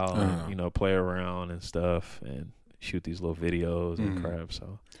freestyle and, play around and stuff and shoot these little videos and crap.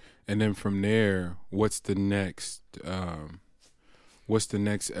 So, and then from there, what's the next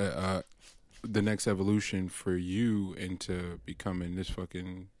evolution for you into becoming this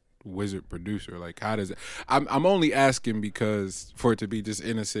fucking wizard producer? Like, how does it? I'm only asking because for it to be just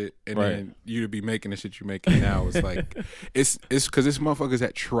innocent and then you to be making the shit you're making now, it's like it's because it's motherfuckers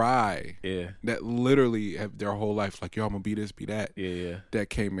that try, that literally have their whole life like, yo, I'm gonna be this, be that, that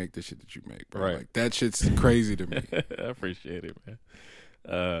can't make the shit that you make, bro. Like, that shit's crazy to me. I appreciate it, man.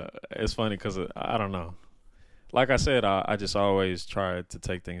 It's funny because I don't know. Like I said, I just always tried to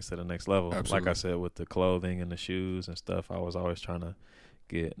take things to the next level. Absolutely. Like I said, with the clothing and the shoes and stuff, I was always trying to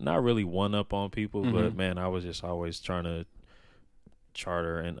get not really one up on people, but man, I was just always trying to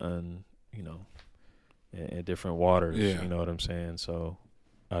charter and in different waters. You know what I'm saying? So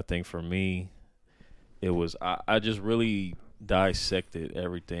I think for me, it was I just really dissected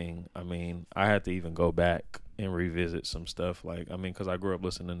everything. I mean, I had to even go back and revisit some stuff. Like, I mean, because I grew up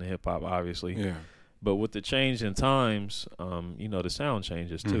listening to hip hop, obviously. Yeah. But with the change in times, the sound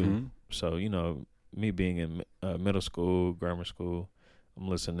changes too. So, me being in middle school, grammar school, I'm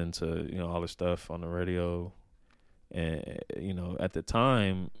listening to, all this stuff on the radio. And, at the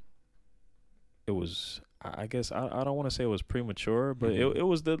time, it was, I guess, I don't want to say it was premature, but it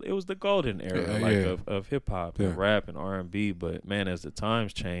was the golden era of hip hop and rap and R&B. But, man, as the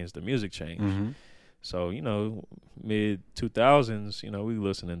times changed, the music changed. So, mid 2000s, we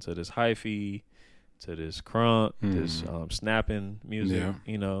listening to this hyphy, to this crunk, this snapping music,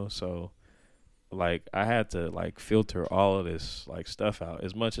 so like I had to like filter all of this like stuff out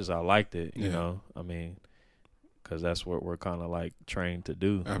as much as I liked it, you know, I mean, because that's what we're kind of like trained to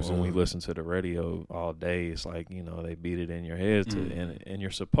do. Absolutely. When we listen to the radio all day, it's like, they beat it in your head and you're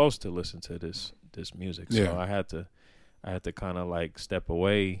supposed to listen to this music. So I had to kind of like step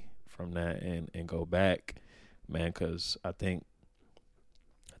away from that and go back, man, because I think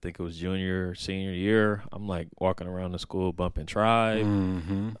it was senior year. I'm like walking around the school bumping Tribe,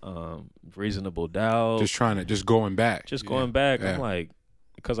 Reasonable Doubt. Just going back. Going back. I'm like,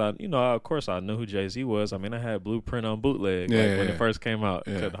 because of course I knew who Jay-Z was. I mean, I had Blueprint on bootleg when it first came out.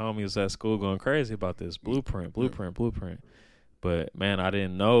 Because the homies at school going crazy about this Blueprint. But man, I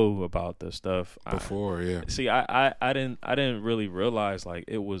didn't know about the stuff before. See, I didn't really realize like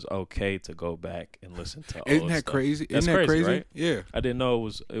it was okay to go back and listen to. Isn't that stuff. crazy? That's Isn't that crazy? Right? Yeah. I didn't know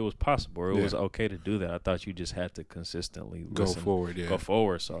it was possible. Or it was okay to do that. I thought you just had to consistently go forward. Go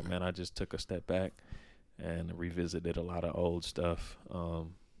forward. So man, I just took a step back and revisited a lot of old stuff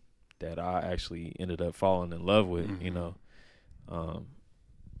that I actually ended up falling in love with.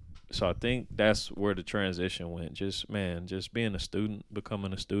 So I think that's where the transition went. Just being a student,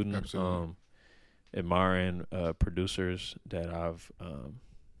 becoming a student. Absolutely. Admiring producers that I've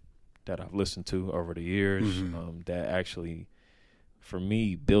listened to over the years. That actually, for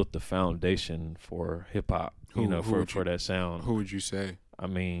me, built the foundation for hip hop. For that sound. Who would you say? I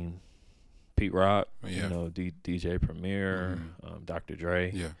mean, Pete Rock. DJ Premier, Dr.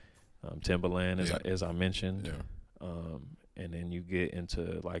 Dre. Timbaland, as I mentioned. And then you get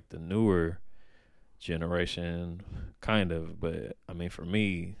into like the newer generation, kind of. But I mean, for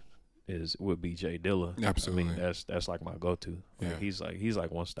me, would be Jay Dilla. Absolutely. I mean, that's like my go-to. Like, he's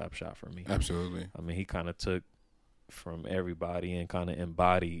like one-stop shop for me. Absolutely. I mean, he kind of took from everybody and kind of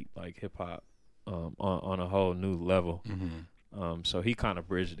embodied like hip hop on a whole new level. So he kind of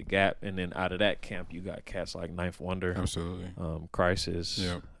bridged the gap, and then out of that camp, you got cats like Ninth Wonder, absolutely, Crisis,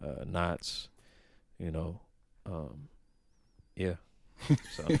 Knots,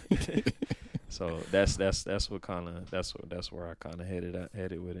 So that's what kind of that's where I kind of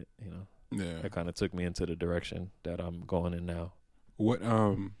headed with it. That kind of took me into the direction that I'm going in now. What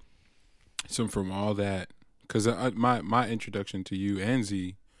so from all that, because my introduction to you and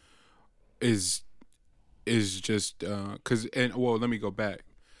Z is just because let me go back.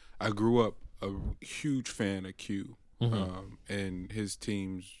 I grew up a huge fan of Q, and his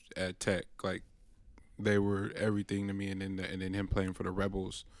teams at Tech, like they were everything to me. And then him playing for the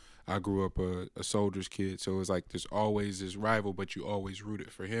Rebels, I grew up a soldier's kid, so it was like there's always this rival, but you always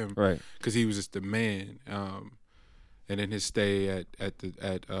rooted for him, right? Because he was just the man. And then his stay at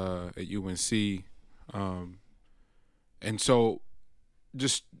UNC, and so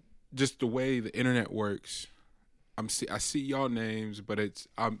just the way the internet works, I see y'all names, but it's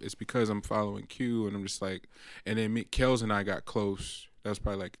because I'm following Q, and I'm just like, and then Kels and I got close. That was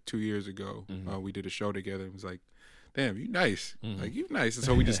probably like 2 years ago. We did a show together. It was like, damn, you nice, like you nice, and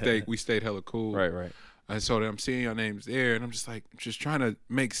so we stayed hella cool, right. And so I'm seeing your names there, and I'm just like, just trying to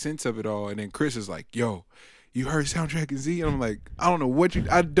make sense of it all. And then Chris is like, yo, you heard Soundtrack and Z? And I'm like, I don't know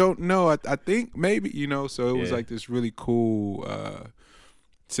I don't know. I think maybe, so it was like this really cool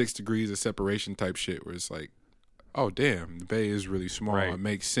 6 degrees of separation type shit where it's like, oh, damn, the Bay is really small. Right. It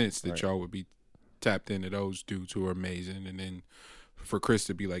makes sense that y'all would be tapped into those dudes who are amazing. And then for Chris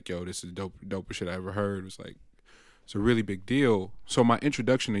to be like, yo, this is dopest shit I ever heard, it was like, it's a really big deal. So my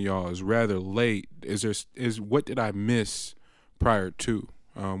introduction to y'all is rather late. What did I miss prior to?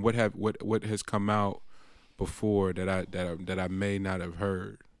 What has come out before that I may not have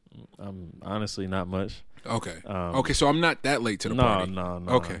heard? Honestly, not much. Okay. Okay, so I'm not that late to the party. No.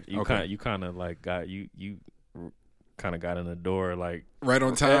 Okay. You kind of like got you kind of got in the door like right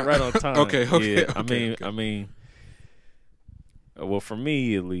on time. Right on time. Okay. Yeah. Okay, I mean, Well, for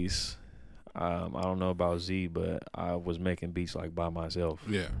me at least, I don't know about Z, but I was making beats like by myself.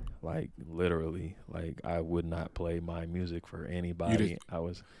 Yeah. Like literally, like I would not play my music for anybody.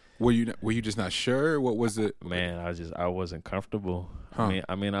 Were you just not sure? What was it? Man, I wasn't comfortable. Huh.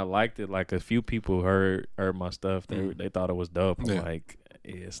 I mean, I liked it. Like a few people heard my stuff. They thought it was dope. I'm like,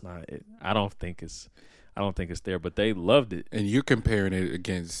 it's not. I don't think it's there. But they loved it. And you're comparing it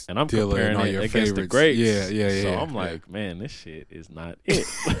against, and I'm Dilla comparing and all it your against favorites. the greats. Yeah. So I'm like, man, this shit is not it.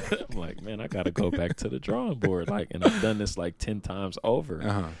 I'm like, man, I got to go back to the drawing board. Like, and I've done this like 10 times over.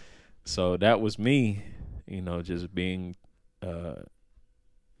 Uh-huh. So that was me, just being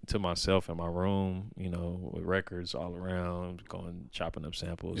to myself in my room, with records all around, chopping up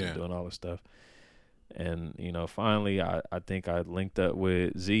samples and doing all this stuff. And, finally I think I linked up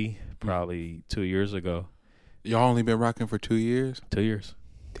with Z probably 2 years ago. Y'all only been rocking for 2 years? 2 years.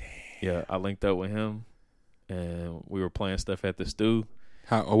 Damn. Yeah, I linked up with him and we were playing stuff at the stew.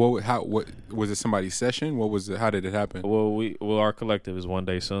 What was it? Somebody's session? What was it? How did it happen? Well, our collective is One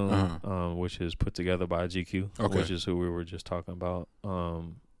Day Soon, Uh-huh. which is put together by GQ, Okay. which is who we were just talking about.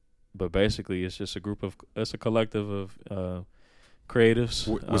 But basically, it's just it's a collective of creatives.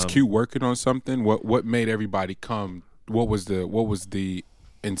 Was Q working on something? What made everybody come? What was the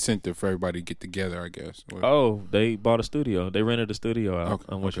incentive for everybody to get together? I guess. They bought a studio. They rented a studio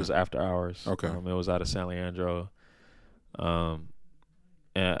out, which was After Hours. Okay. It was out of San Leandro.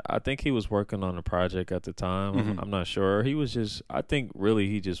 And I think he was working on a project at the time. Mm-hmm. I'm not sure. I think really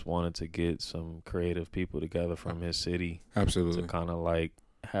he just wanted to get some creative people together from his city. Absolutely. To kind of like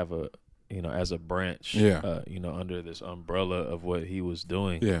have a, as a branch, under this umbrella of what he was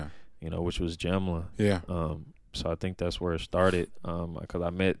doing, which was Jamla. Yeah. So I think that's where it started. Because I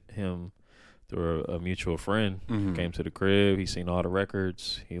met him through a mutual friend. Mm-hmm. Came to the crib. He seen all the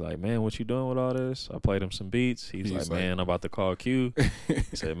records. He like, man, what you doing with all this? I played him some beats. He's like, man, I'm about to call Q.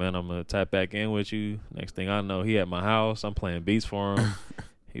 He said, man, I'm gonna tap back in with you. Next thing I know, he at my house. I'm playing beats for him.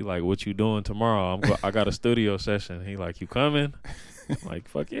 He like, what you doing tomorrow? I got a studio session. He like, you coming? I'm like,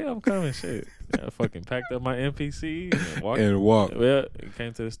 fuck yeah, I'm coming. Shit. I fucking packed up my MPC and walked. Yeah, he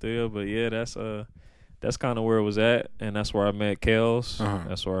came to the studio. But yeah, that's kind of where it was at, and that's where I met Kels. Uh-huh.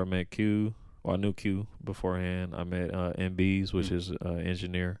 That's where I met Q. Well, I knew Q beforehand. I met MBs, which is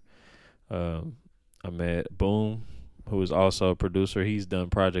engineer. I met Boom, who is also a producer. He's done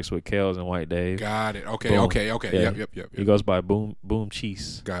projects with Kels and White Dave. Got it. Okay. Boom. Okay. Yeah. Yep. He goes by Boom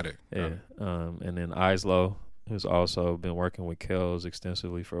Cheese. Got it. Yeah. And then Islow, who's also been working with Kels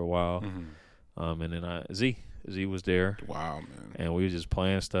extensively for a while. Mm-hmm. And then Z was there. Wow, man. And we were just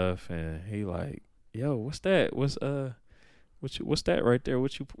playing stuff, and he like, yo, what's that? What's that right there?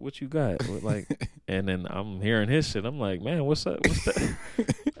 What you got? Like, and then I'm hearing his shit. I'm like, man, what's up? What's that?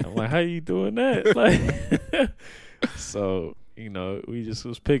 I'm like, how you doing that? Like, so we just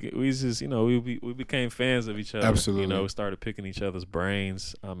was picking. We just we became fans of each other. Absolutely. We started picking each other's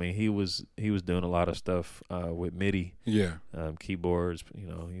brains. I mean, he was doing a lot of stuff with MIDI. Yeah. Keyboards.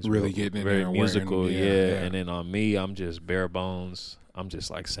 He's really getting in very there and musical. wearing, yeah. And then on me, I'm just bare bones. I'm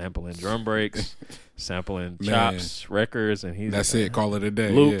just like sampling drum breaks, sampling chops, records, and that's it. Call it a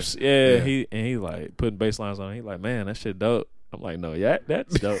day. Loops, yeah. He like putting bass lines on. He like, man, that shit dope. I'm like, no, yeah,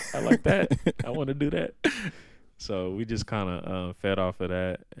 that's dope. I like that. I want to do that. So we just kind of fed off of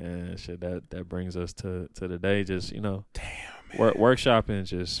that, and shit. That brings us to the day. Just workshopping,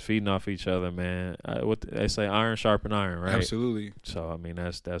 just feeding off each other, man. What they say, iron sharpen iron, right? Absolutely. So I mean,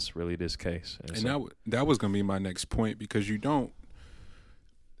 that's really this case. And so, that was gonna be my next point, because you don't.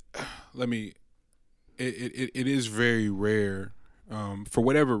 It is very rare, for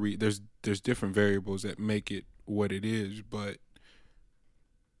whatever reason. There's different variables that make it what it is, but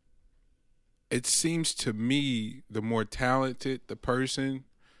it seems to me the more talented the person,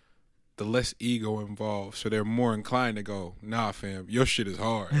 the less ego involved. So they're more inclined to go, nah, fam, your shit is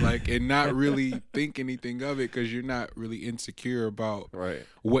hard. Like, and not really think anything of it, because you're not really insecure about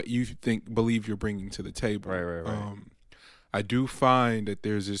what you believe you're bringing to the table. Right. I do find that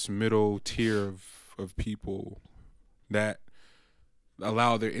there's this middle tier of people that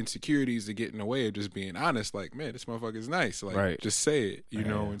allow their insecurities to get in the way of just being honest. Like, man, this motherfucker's nice. Like, just say it, you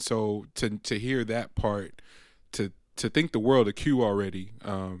know. And so to hear that part, to think the world of Q already,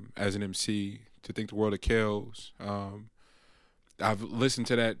 as an MC, to think the world of Kels. I've listened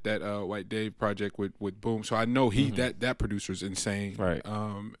to that White Dave project with Boom, so I know that producer's insane. Right.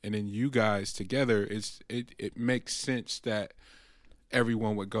 And then you guys together, it makes sense that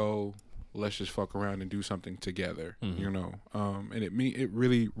everyone would go, let's just fuck around and do something together, and it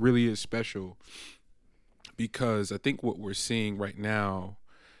really, really is special, because I think what we're seeing right now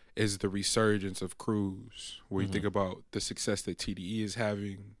is the resurgence of Cruz, where you think about the success that TDE is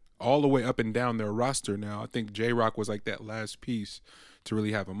having all the way up and down their roster now. I think J-Rock was like that last piece to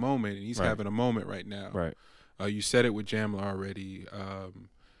really have a moment, and he's having a moment right now. Right. You said it with Jamla already.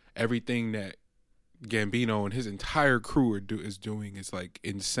 Everything that Gambino and his entire crew is doing is like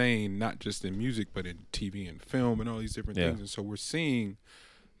insane, not just in music, but in TV and film and all these different things. And so we're seeing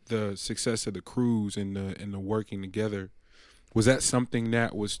the success of the crews and the working together. Was that something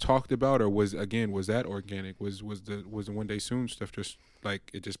that was talked about, or was that organic? Was the One Day Soon stuff just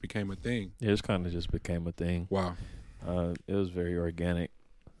like it just became a thing? Yeah, it's kind of just became a thing. Wow. It was very organic,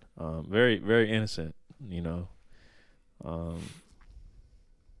 very, very innocent, you know.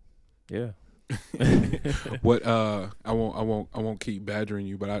 Yeah. What I won't keep badgering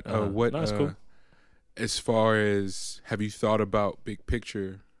you, but that's cool. As far as, have you thought about big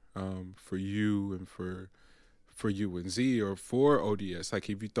picture for you and for you and Z, or for ODS? Like,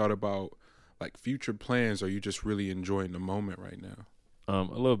 have you thought about like future plans, or are you just really enjoying the moment right now? A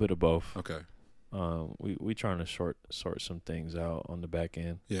little bit of both. Okay. We trying to sort some things out on the back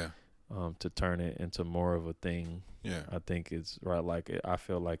end. Yeah. To turn it into more of a thing. Yeah. I think it's right. I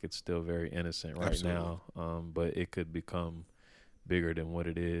feel like it's still very innocent right now. But it could become bigger than what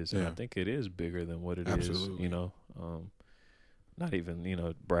it is. And I think it is bigger than what it is, you know. Not even, you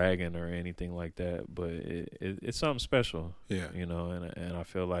know, bragging or anything like that, but it's something special. Yeah. You know, and I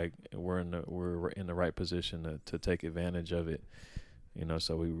feel like we're in the right position to take advantage of it. You know,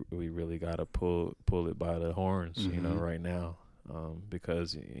 so we really gotta pull it by the horns, you know, right now.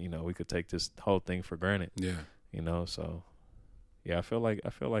 Because, you know, we could take this whole thing for granted. Yeah. You know, so yeah, I feel like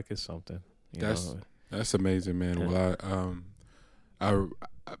it's something. That's amazing, man. Yeah. Well, I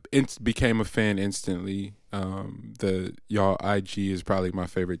became a fan instantly. Y'all IG is probably my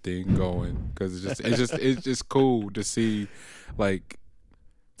favorite thing going, because it's just cool to see, like,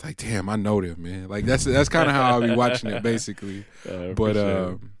 it's like, damn, I know them, man. Like that's kind of how I'll be watching it, basically.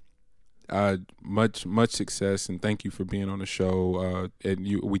 But much success, and thank you for being on the show.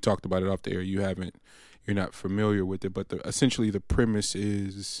 And we talked about it off the air. You're not familiar with it, but essentially the premise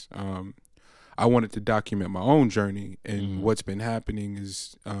is, I wanted to document my own journey, and what's been happening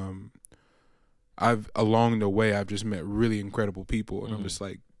is, along the way I've just met really incredible people, and I'm just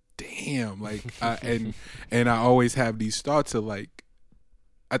like, damn, like, and I always have these thoughts of like,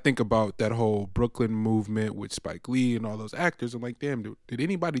 I think about that whole Brooklyn movement with Spike Lee and all those actors. I'm like, damn, did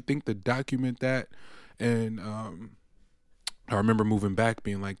anybody think to document that? And I remember moving back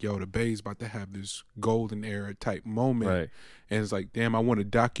being like, yo, the Bay's about to have this golden era type moment. Right. And it's like, damn, I want to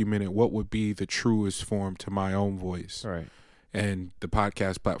document it. What would be the truest form to my own voice? Right. And the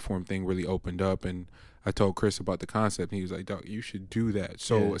podcast platform thing really opened up, and I told Chris about the concept, and he was like, Doc, you should do that.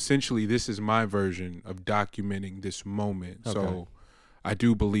 So essentially this is my version of documenting this moment. Okay. So I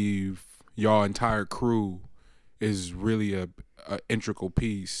do believe y'all entire crew is really a integral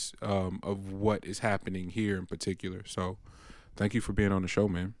piece of what is happening here in particular. So thank you for being on the show,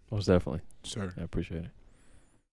 man. Most definitely. Sir. I appreciate it.